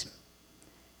plays,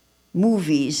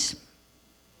 movies,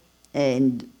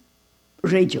 and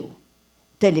radio,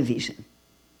 television.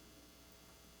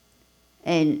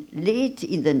 And late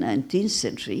in the 19th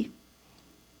century,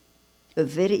 a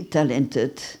very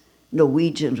talented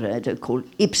Norwegian writer called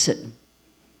Ibsen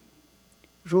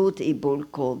wrote a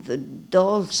book called The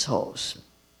Doll's House,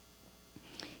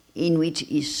 in which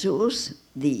he shows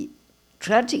the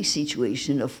tragic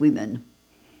situation of women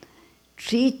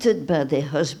treated by their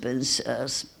husbands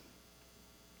as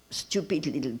stupid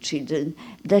little children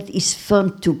that is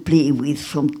fun to play with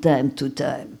from time to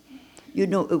time. You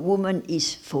know, a woman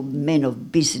is for men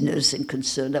of business and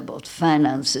concerned about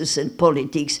finances and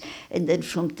politics, and then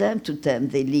from time to time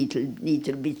they need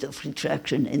a bit of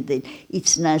retraction, and then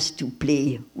it's nice to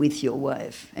play with your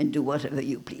wife and do whatever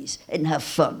you please and have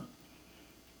fun.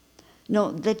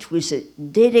 No, that was a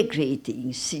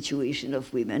denigrating situation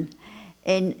of women,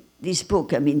 and this book,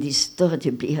 this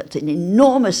story had an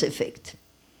enormous effect.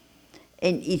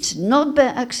 And it's not by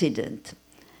accident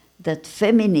that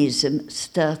feminism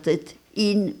started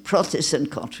in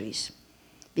Protestant countries,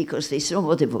 because there's no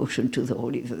more devotion to the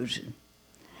Holy Virgin.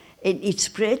 And it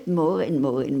spread more and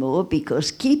more and more,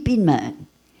 because keep in mind,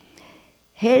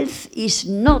 health is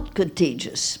not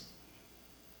contagious,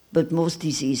 but most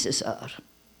diseases are.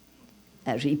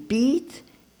 I repeat,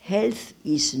 health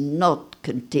is not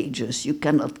contagious. You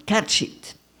cannot catch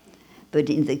it. But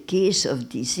in the case of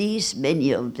disease,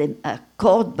 many of them are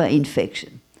caught by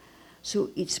infection. So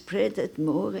it spread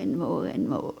more and more and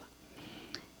more.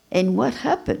 And what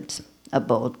happened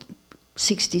about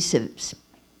 60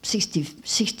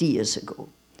 years ago,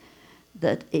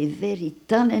 that a very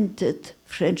talented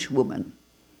French woman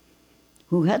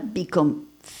who had become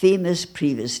famous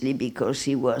previously because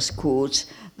she was, quote,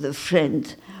 the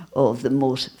friend of the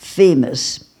most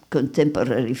famous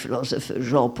contemporary philosopher,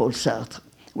 Jean-Paul Sartre,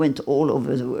 went all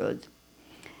over the world.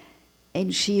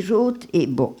 And she wrote a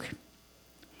book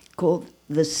called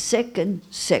The Second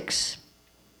Sex,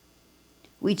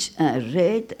 which I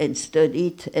read and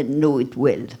studied and know it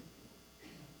well.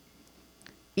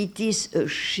 It is a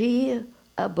sheer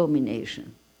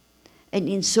abomination. And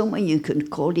in some way you can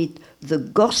call it the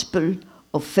gospel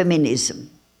of feminism,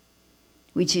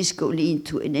 which is going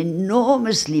into an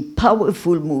enormously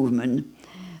powerful movement.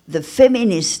 The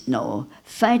feminists now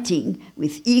fighting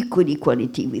with equal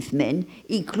equality with men,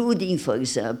 including, for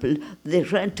example, the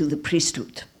right to the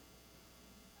priesthood.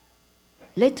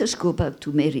 Let us go back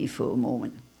to Mary for a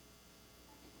moment.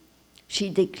 She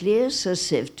declares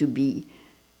herself to be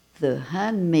the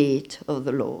handmaid of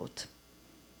the Lord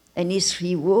and is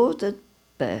rewarded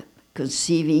by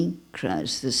conceiving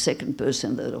Christ, the second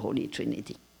person of the Holy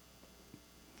Trinity.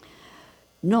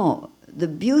 Now, the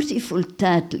beautiful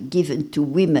title given to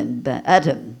women by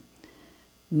Adam,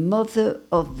 Mother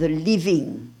of the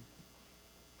Living.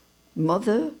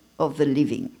 Mother of the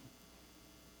Living.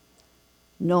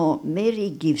 Now, Mary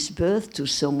gives birth to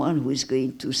someone who is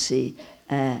going to say,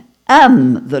 I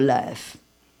am the life.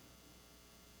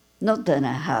 Not that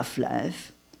I have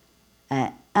life,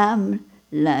 I am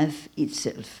life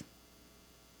itself.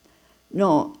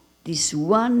 Now, this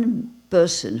one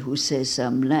person who says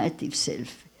I'm light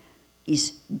itself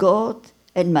is God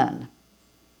and man,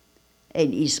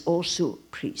 and is also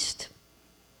priest,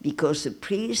 because a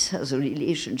priest has a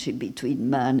relationship between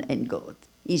man and God.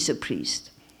 He's a priest.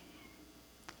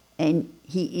 And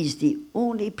he is the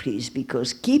only priest,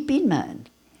 because keep in mind,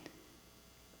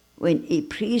 when a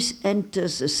priest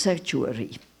enters a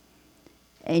sanctuary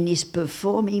and is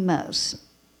performing Mass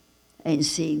and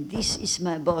saying, this is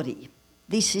my body,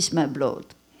 this is my blood,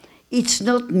 it's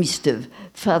not Mr.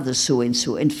 Father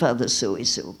so-and-so and Father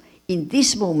so-and-so. In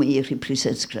this moment he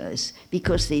represents Christ,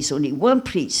 because there is only one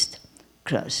priest,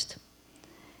 Christ.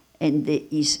 And there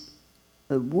is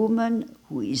a woman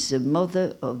who is the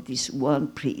mother of this one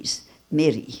priest,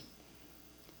 Mary.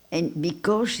 And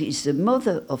because she is the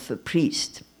mother of a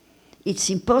priest, it's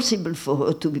impossible for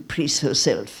her to be priest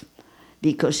herself,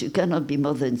 because you cannot be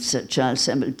mother and child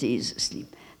simultaneously.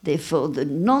 Therefore, the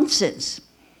nonsense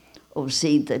of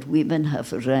saying that women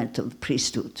have a right of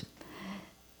priesthood.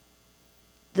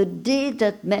 The day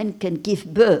that men can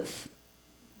give birth,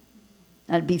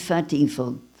 I'll be fighting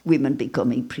for women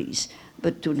becoming priests.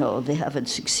 But to know they haven't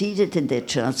succeeded and their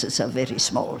chances are very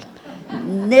small.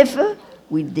 Never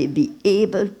will they be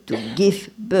able to give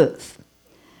birth.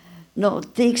 Now,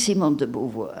 take Simone de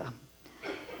Beauvoir.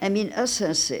 As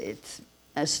I said,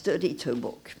 I studied her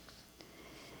book.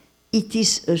 It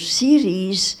is a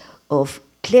series of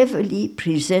cleverly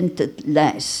presented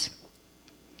lies.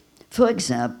 For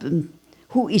example,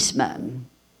 who is man?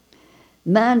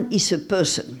 Man is a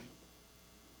person.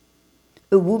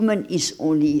 A woman is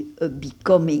only a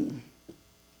becoming.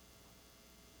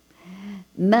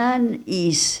 Man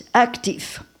is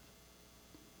active.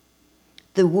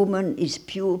 The woman is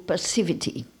pure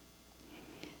passivity.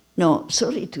 Now,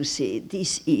 sorry to say,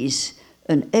 this is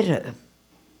an error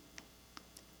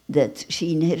that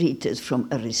she inherited from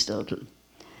Aristotle.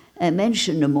 I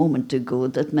mentioned a moment ago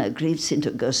that my great St.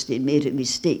 Augustine made a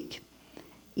mistake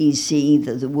in saying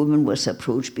that the woman was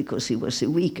approached because he was a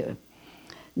weaker.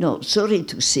 No, sorry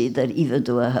to say that even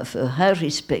though I have a high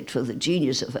respect for the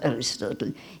genius of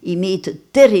Aristotle, he made a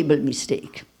terrible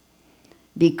mistake.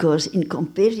 Because in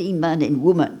comparing man and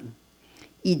woman,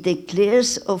 he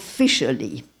declares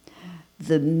officially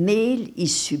the male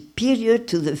is superior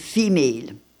to the female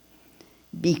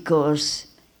because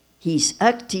he's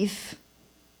active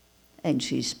and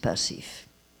she's passive.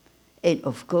 And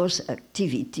of course,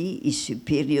 activity is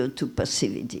superior to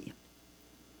passivity.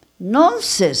 None,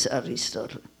 says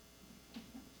Aristotle.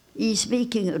 He's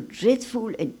making a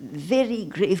dreadful and very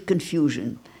grave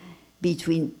confusion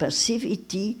between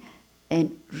passivity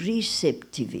and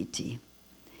receptivity.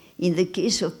 In the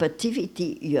case of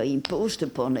passivity, you are imposed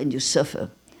upon and you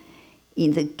suffer.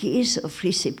 In the case of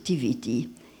receptivity,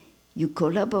 you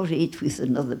collaborate with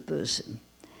another person.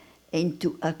 And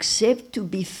to accept to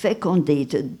be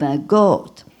fecundated by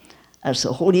God, as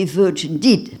the Holy Virgin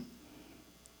did,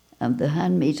 and the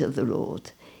handmaid of the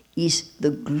Lord, is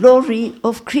the glory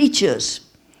of creatures,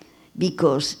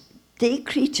 because they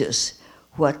creatures,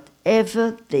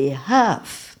 whatever they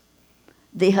have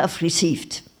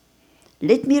received.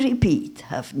 Let me repeat,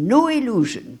 have no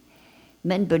illusion.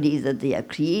 Men believe that they are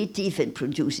creative and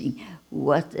producing.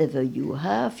 Whatever you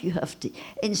have to.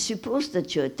 And suppose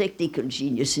that you're a technical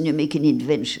genius and you make an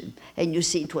invention, and you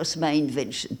say it was my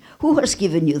invention. Who has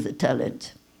given you the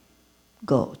talent?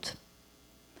 God.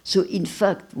 So in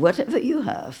fact, whatever you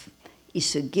have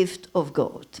is a gift of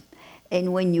God.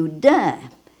 And when you die,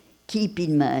 keep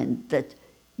in mind that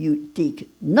you take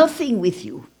nothing with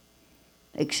you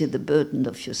except the burden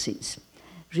of your sins.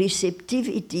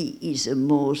 Receptivity is a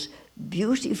most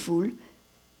beautiful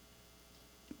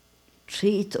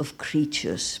trait of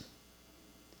creatures.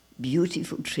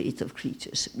 Beautiful trait of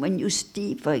creatures. When you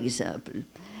see, for example,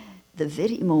 the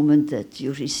very moment that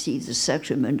you receive the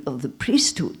sacrament of the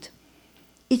priesthood,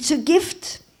 it's a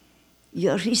gift.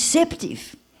 You're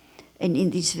receptive. And in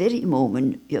this very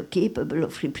moment, you're capable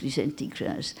of representing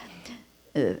Christ.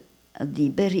 At the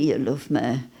burial of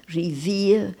my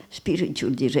revered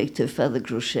spiritual director, Father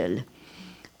Groschel,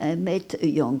 I met a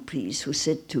young priest who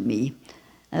said to me,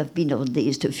 I've been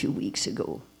ordained a few weeks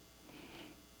ago.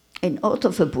 And out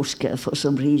of a bushka, for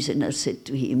some reason, I said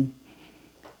to him,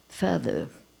 Father,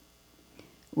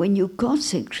 when you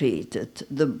consecrated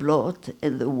the blood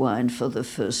and the wine for the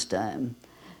first time,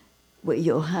 were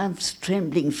your hands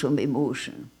trembling from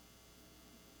emotion?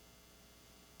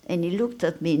 And he looked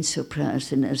at me in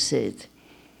surprise, and I said,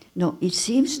 no, it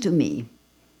seems to me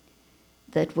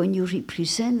that when you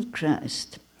represent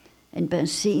Christ, and by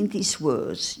saying these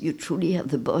words, you truly have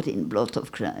the body and blood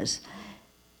of Christ,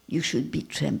 you should be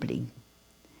trembling.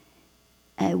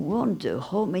 I wonder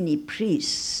how many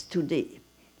priests today,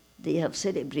 they have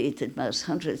celebrated Mass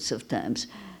hundreds of times,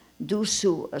 do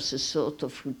so as a sort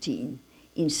of routine,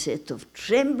 instead of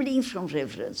trembling from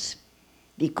reverence,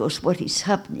 because what is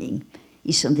happening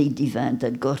is something divine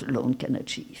that God alone can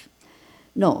achieve.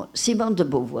 No, Simone de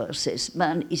Beauvoir says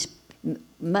man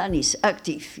is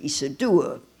active, is a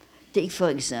doer. Take, for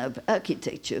example,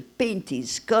 architecture, painting,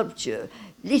 sculpture,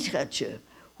 literature.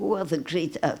 Who are the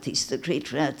great artists, the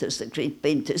great writers, the great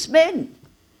painters? Men.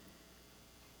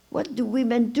 What do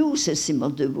women do, says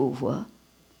Simone de Beauvoir?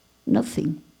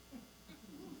 Nothing.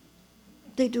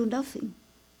 They do nothing.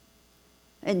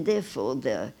 And therefore,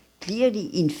 they're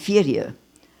clearly inferior.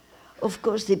 Of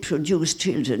course, they produce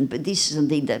children, but this is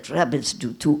something that rabbits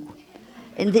do too.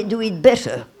 And they do it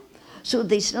better. So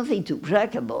there's nothing to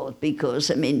brag about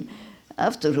because,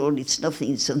 after all, it's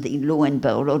something low and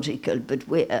biological. But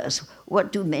whereas,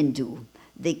 what do men do?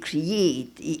 They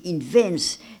create, they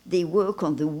invent, they work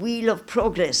on the wheel of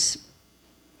progress.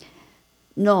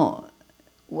 No,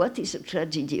 what is the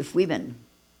tragedy of women?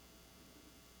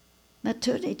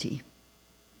 Maternity.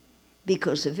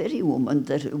 Because the very moment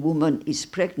that a woman is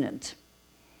pregnant,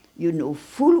 you know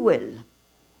full well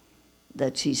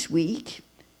that she's weak,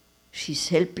 she's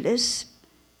helpless,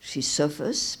 she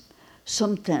suffers.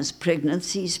 Sometimes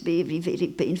pregnancy is very, very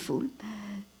painful.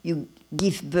 You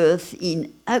give birth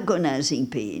in agonizing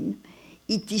pain.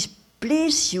 It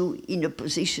displaces you in a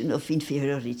position of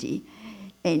inferiority,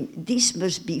 and this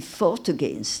must be fought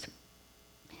against.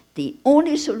 The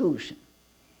only solution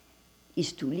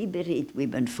is to liberate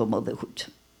women from motherhood.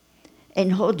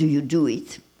 And how do you do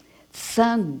it?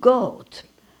 Thank God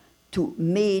to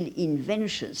male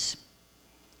inventions.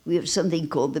 We have something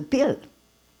called the pill.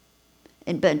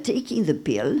 And by taking the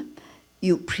pill,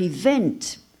 you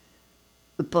prevent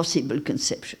a possible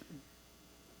conception.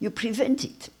 You prevent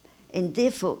it. And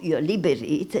therefore you are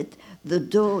liberated. The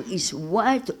door is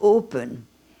wide open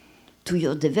to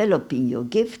your developing your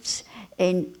gifts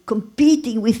and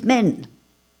competing with men.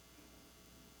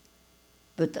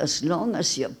 But as long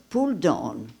as you're pulled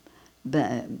down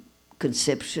by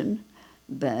conception,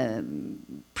 by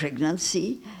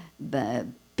pregnancy, by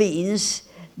pains,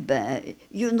 by,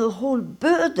 the whole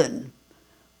burden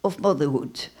of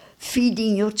motherhood,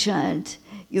 feeding your child,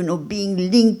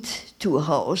 being linked to a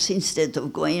house instead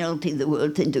of going out in the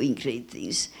world and doing great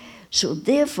things. So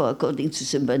therefore, according to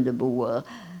Simone de Beauvoir,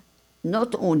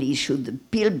 not only should the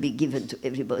pill be given to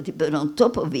everybody, but on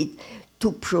top of it,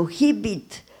 to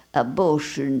prohibit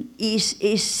abortion is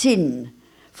a sin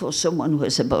for someone who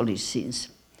has abolished sins.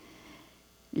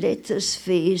 Let us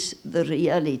face the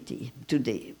reality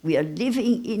today. We are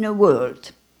living in a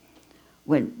world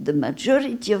when the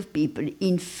majority of people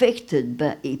infected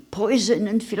by a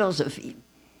poisoned philosophy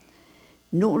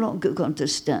no longer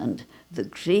understand the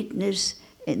greatness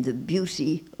and the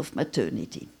beauty of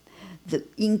maternity, the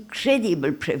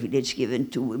incredible privilege given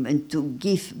to women to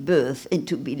give birth and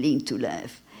to be linked to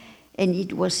life.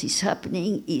 And what is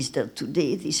happening is that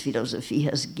today this philosophy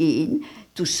has gained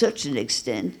to such an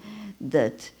extent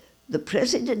that the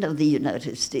President of the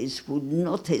United States would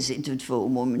not hesitate for a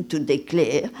moment to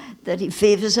declare that he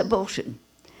favors abortion.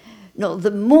 Now,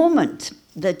 the moment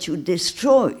that you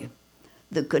destroy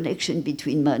the connection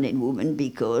between man and woman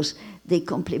because the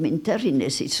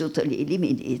complementariness is totally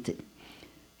eliminated,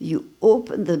 you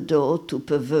open the door to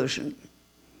perversion.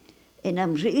 And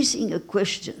I'm raising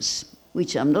questions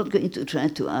which I'm not going to try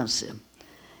to answer,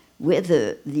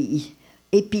 whether the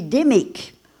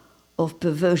epidemic of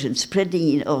perversion spreading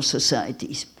in our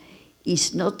societies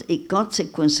is not a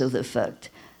consequence of the fact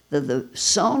that the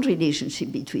sound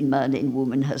relationship between man and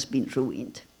woman has been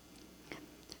ruined.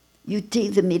 You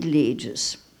take the Middle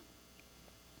Ages.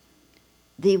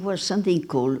 There was something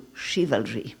called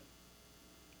chivalry.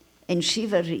 And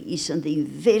chivalry is something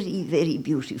very, very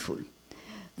beautiful.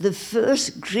 The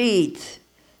first great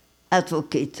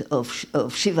advocate of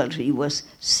chivalry was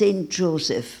Saint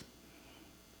Joseph,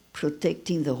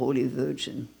 protecting the Holy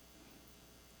Virgin.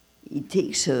 He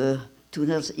takes her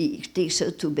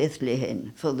to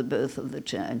Bethlehem for the birth of the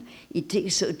child. He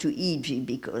takes her to Egypt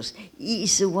because he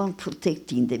is the one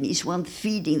protecting them. He's the one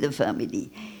feeding the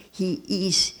family. He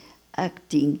is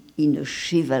acting in a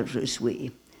chivalrous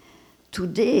way.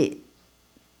 Today,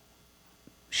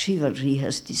 chivalry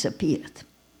has disappeared.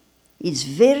 It's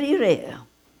very rare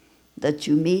that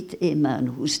you meet a man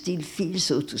who still feels,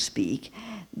 so to speak,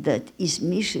 that his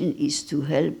mission is to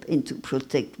help and to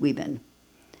protect women.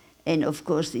 And of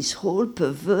course, this whole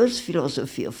perverse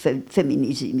philosophy of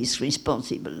feminism is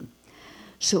responsible.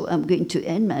 So I'm going to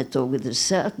end my talk with the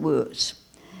sad words.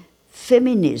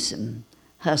 Feminism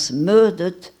has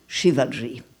murdered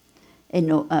chivalry. And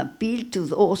now I appeal to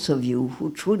those of you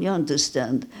who truly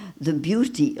understand the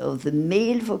beauty of the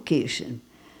male vocation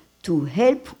to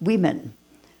help women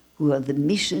who have the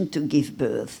mission to give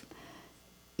birth.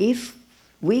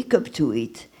 Wake up to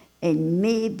it, and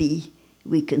maybe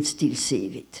we can still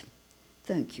save it.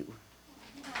 Thank you.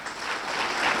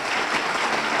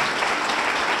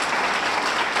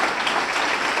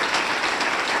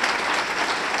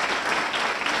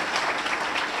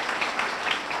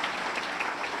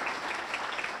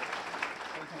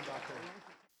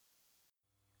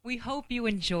 We hope you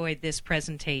enjoyed this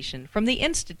presentation from the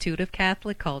Institute of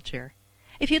Catholic Culture.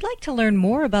 If you'd like to learn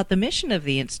more about the mission of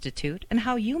the Institute and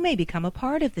how you may become a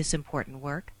part of this important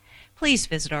work, please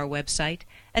visit our website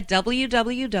at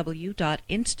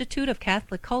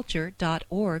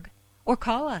www.instituteofcatholicculture.org or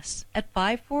call us at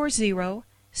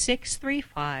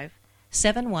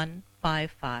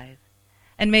 540-635-7155.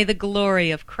 And may the glory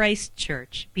of Christ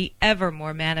Church be ever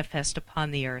more manifest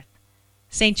upon the earth.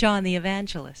 St. John the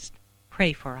Evangelist,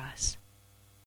 pray for us.